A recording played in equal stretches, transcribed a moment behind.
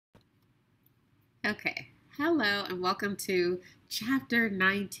Okay, hello and welcome to chapter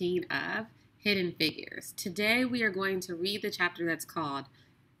 19 of Hidden Figures. Today we are going to read the chapter that's called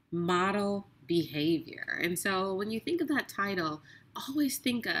Model Behavior. And so when you think of that title, always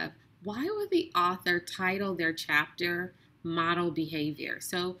think of why would the author title their chapter Model Behavior?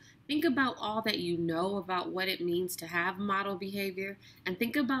 So think about all that you know about what it means to have model behavior and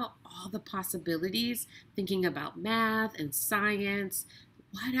think about all the possibilities, thinking about math and science.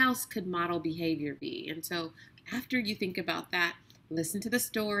 What else could model behavior be? And so after you think about that, listen to the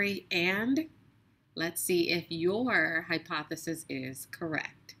story and let's see if your hypothesis is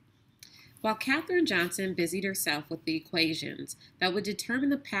correct. While Katherine Johnson busied herself with the equations that would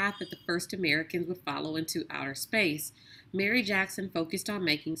determine the path that the first Americans would follow into outer space, Mary Jackson focused on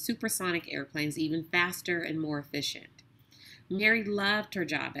making supersonic airplanes even faster and more efficient. Mary loved her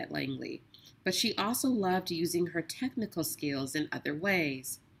job at Langley, but she also loved using her technical skills in other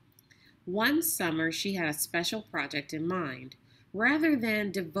ways. One summer, she had a special project in mind. Rather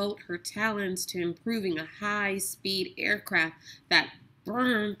than devote her talents to improving a high-speed aircraft that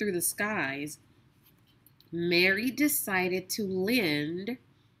burned through the skies, Mary decided to lend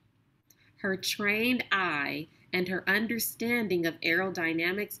her trained eye and her understanding of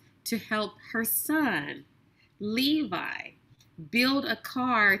aerodynamics to help her son, Levi, build a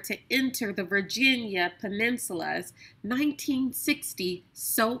car to enter the Virginia Peninsula's 1960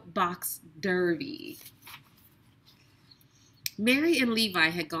 soapbox derby. Mary and Levi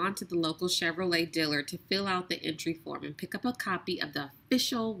had gone to the local Chevrolet dealer to fill out the entry form and pick up a copy of the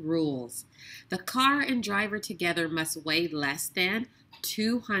official rules. The car and driver together must weigh less than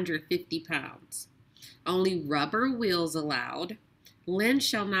 250 pounds. Only rubber wheels allowed. Length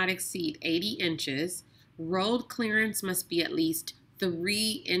shall not exceed 80 inches. Road clearance must be at least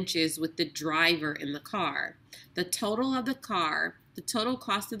 3 inches with the driver in the car. The total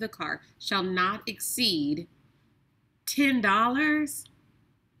cost of the car shall not exceed $10,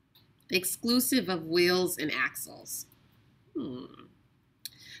 exclusive of wheels and axles.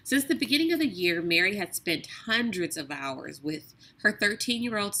 Since the beginning of the year, Mary had spent hundreds of hours with her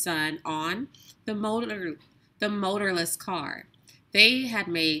 13-year-old son on the motorless car. They had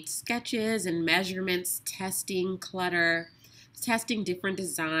made sketches and measurements, testing different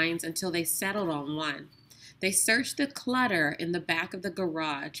designs until they settled on one. They searched the clutter in the back of the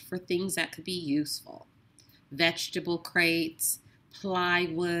garage for things that could be useful. Vegetable crates,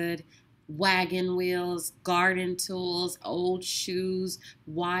 plywood, wagon wheels, garden tools, old shoes,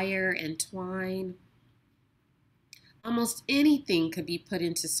 wire and twine. Almost anything could be put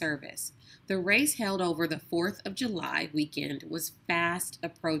into service. The race held over the 4th of July weekend was fast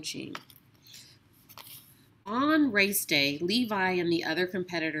approaching. On race day, Levi and the other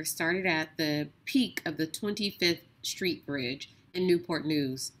competitors started at the peak of the 25th Street Bridge in Newport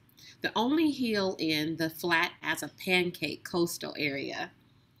News, the only hill in the flat as a pancake coastal area.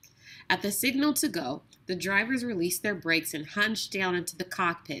 At the signal to go, the drivers released their brakes and hunched down into the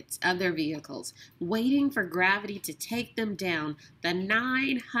cockpits of their vehicles, waiting for gravity to take them down the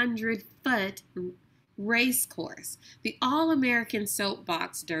 900-foot race course. The All-American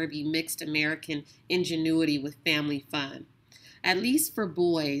Soapbox Derby mixed American ingenuity with family fun, at least for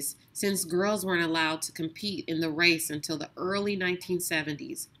boys, since girls weren't allowed to compete in the race until the early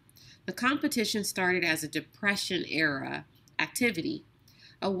 1970s. The competition started as a Depression-era activity,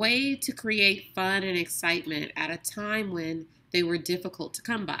 a way to create fun and excitement at a time when they were difficult to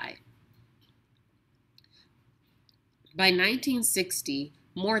come by. By 1960,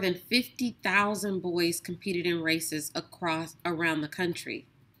 more than 50,000 boys competed in races around the country.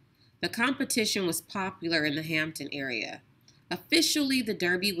 The competition was popular in the Hampton area. Officially, the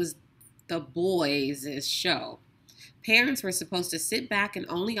Derby was the boys' show. Parents were supposed to sit back and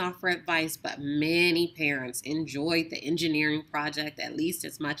only offer advice, but many parents enjoyed the engineering project at least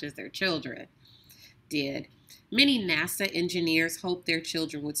as much as their children did. Many NASA engineers hoped their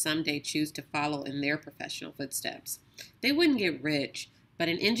children would someday choose to follow in their professional footsteps. They wouldn't get rich, but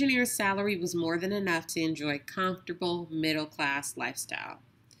an engineer's salary was more than enough to enjoy a comfortable middle-class lifestyle.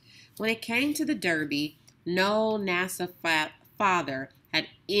 When it came to the Derby, no NASA father had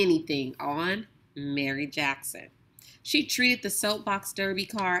anything on Mary Jackson. She treated the soapbox derby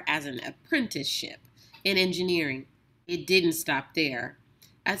car as an apprenticeship in engineering. It didn't stop there.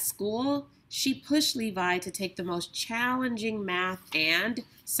 At school, she pushed Levi to take the most challenging math and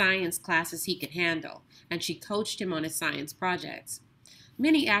science classes he could handle, and she coached him on his science projects.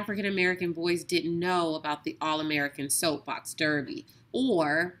 Many African American boys didn't know about the All-American Soapbox Derby,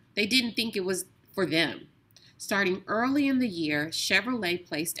 or they didn't think it was for them. Starting early in the year, Chevrolet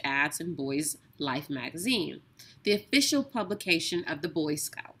placed ads in Boys Life magazine, the official publication of the Boy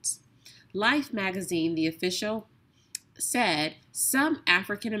Scouts. Life magazine, the official, said some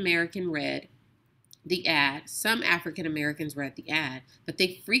African Americans read the ad, but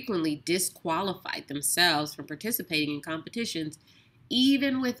they frequently disqualified themselves from participating in competitions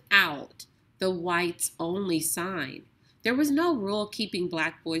even without the whites only sign. There was no rule keeping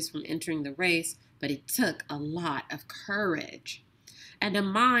black boys from entering the race, but it took a lot of courage and a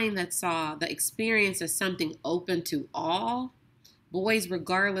mind that saw the experience as something open to all boys,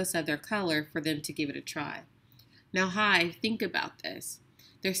 regardless of their color, for them to give it a try. Now, Hive, think about this.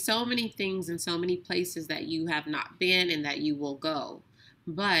 There's so many things and so many places that you have not been and that you will go,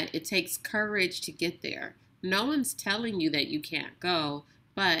 but it takes courage to get there. No one's telling you that you can't go,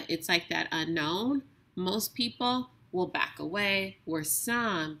 but it's like that unknown. Most people will back away, where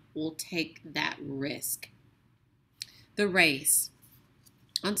some will take that risk. The race.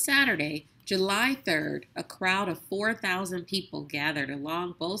 On Saturday, July 3rd, a crowd of 4,000 people gathered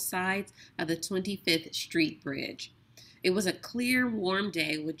along both sides of the 25th Street Bridge. It was a clear, warm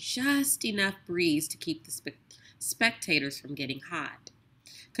day with just enough breeze to keep the spectators from getting hot.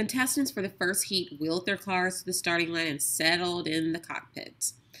 Contestants for the first heat wheeled their cars to the starting line and settled in the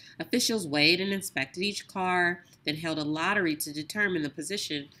cockpits. Officials weighed and inspected each car, then held a lottery to determine the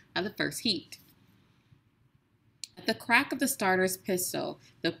position of the first heat. At the crack of the starter's pistol,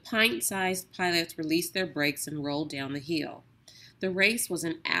 the pint-sized pilots released their brakes and rolled down the hill. The race was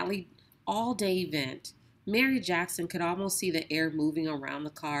an all-day event. Mary Jackson could almost see the air moving around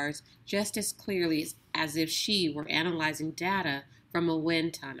the cars just as clearly as if she were analyzing data from a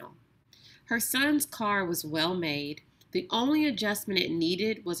wind tunnel. Her son's car was well made. The only adjustment it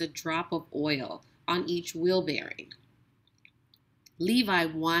needed was a drop of oil on each wheel bearing. Levi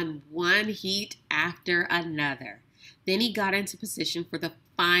won one heat after another. Then he got into position for the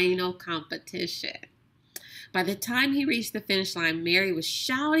final competition. By the time he reached the finish line, Mary was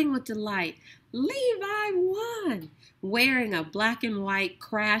shouting with delight, "Levi won!" Wearing a black and white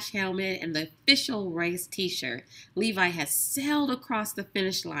crash helmet and the official race t-shirt, Levi had sailed across the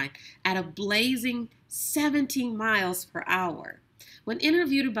finish line at a blazing 17 miles per hour. When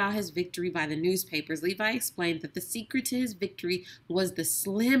interviewed about his victory by the newspapers, Levi explained that the secret to his victory was the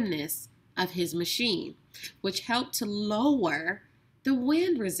slimness of his machine, which helped to lower the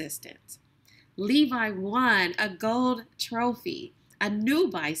wind resistance. Levi won a gold trophy, a new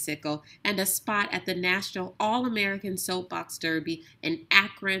bicycle, and a spot at the National All-American Soapbox Derby in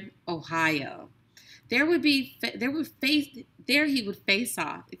Akron, Ohio. There he would face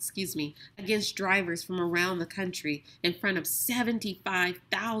off against drivers from around the country in front of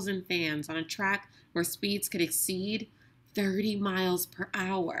 75,000 fans on a track where speeds could exceed 30 miles per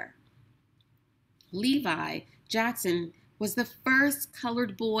hour. Levi Jackson was the first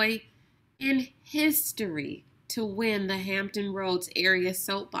colored boy in history to win the Hampton Roads Area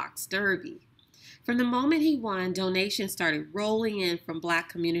Soapbox Derby. From the moment he won, donations started rolling in from Black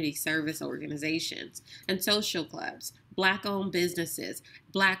community service organizations and social clubs, Black-owned businesses,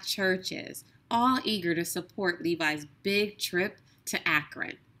 Black churches, all eager to support Levi's big trip to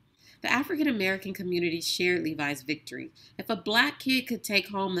Akron. The African American community shared Levi's victory. If a Black kid could take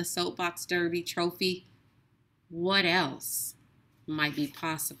home the Soapbox Derby trophy, what else might be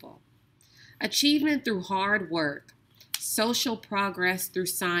possible? Achievement through hard work, social progress through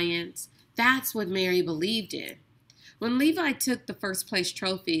science, that's what Mary believed in. When Levi took the first place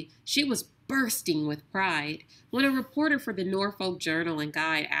trophy, she was bursting with pride. When a reporter for the Norfolk Journal and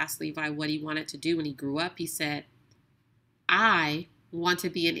Guide asked Levi what he wanted to do when he grew up, he said, "I want to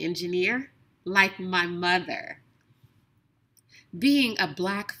be an engineer like my mother." Being a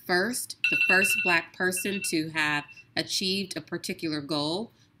Black first, the first Black person to have achieved a particular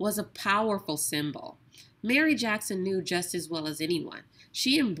goal, was a powerful symbol. Mary Jackson knew just as well as anyone.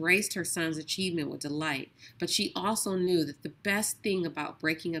 She embraced her son's achievement with delight, but she also knew that the best thing about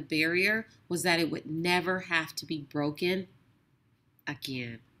breaking a barrier was that it would never have to be broken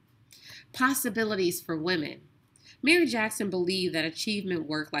again. Possibilities for women. Mary Jackson believed that achievement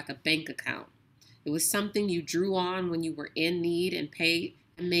worked like a bank account. It was something you drew on when you were in need and paid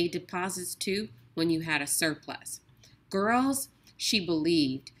and made deposits to when you had a surplus. Girls, she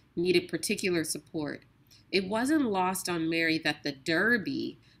believed, needed particular support. It wasn't lost on Mary that the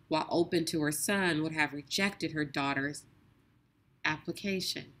Derby, while open to her son, would have rejected her daughter's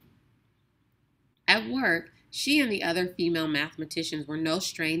application. At work, she and the other female mathematicians were no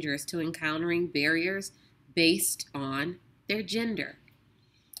strangers to encountering barriers based on their gender.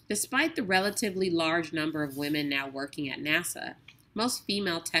 Despite the relatively large number of women now working at NASA, most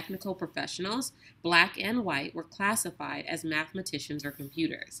female technical professionals, Black and white, were classified as mathematicians or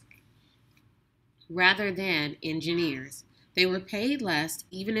computers, rather than engineers. They were paid less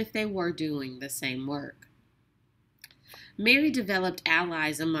even if they were doing the same work. Mary developed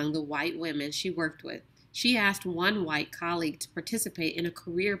allies among the white women she worked with. She asked one white colleague to participate in a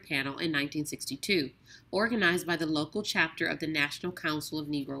career panel in 1962, organized by the local chapter of the National Council of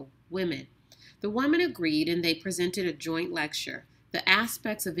Negro Women. The women agreed and they presented a joint lecture, The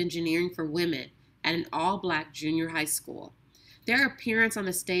Aspects of Engineering for Women, at an all-black junior high school. Their appearance on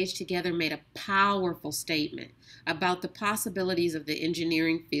the stage together made a powerful statement about the possibilities of the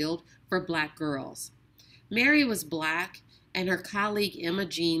engineering field for black girls. Mary was black, and her colleague Emma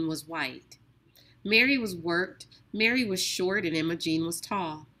Jean was white. Mary was short, and Emma Jean was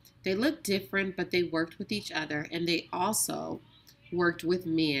tall. They looked different, but they worked with each other, and they also worked with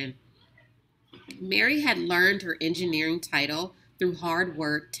men. Mary had learned her engineering title through hard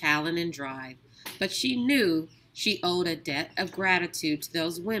work, talent, and drive, but she knew she owed a debt of gratitude to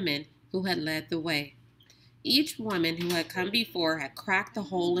those women who had led the way. Each woman who had come before had cracked the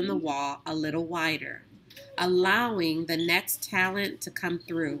hole in the wall a little wider, allowing the next talent to come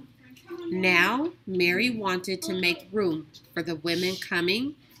through. Now, Mary wanted to make room for the women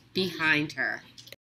coming behind her.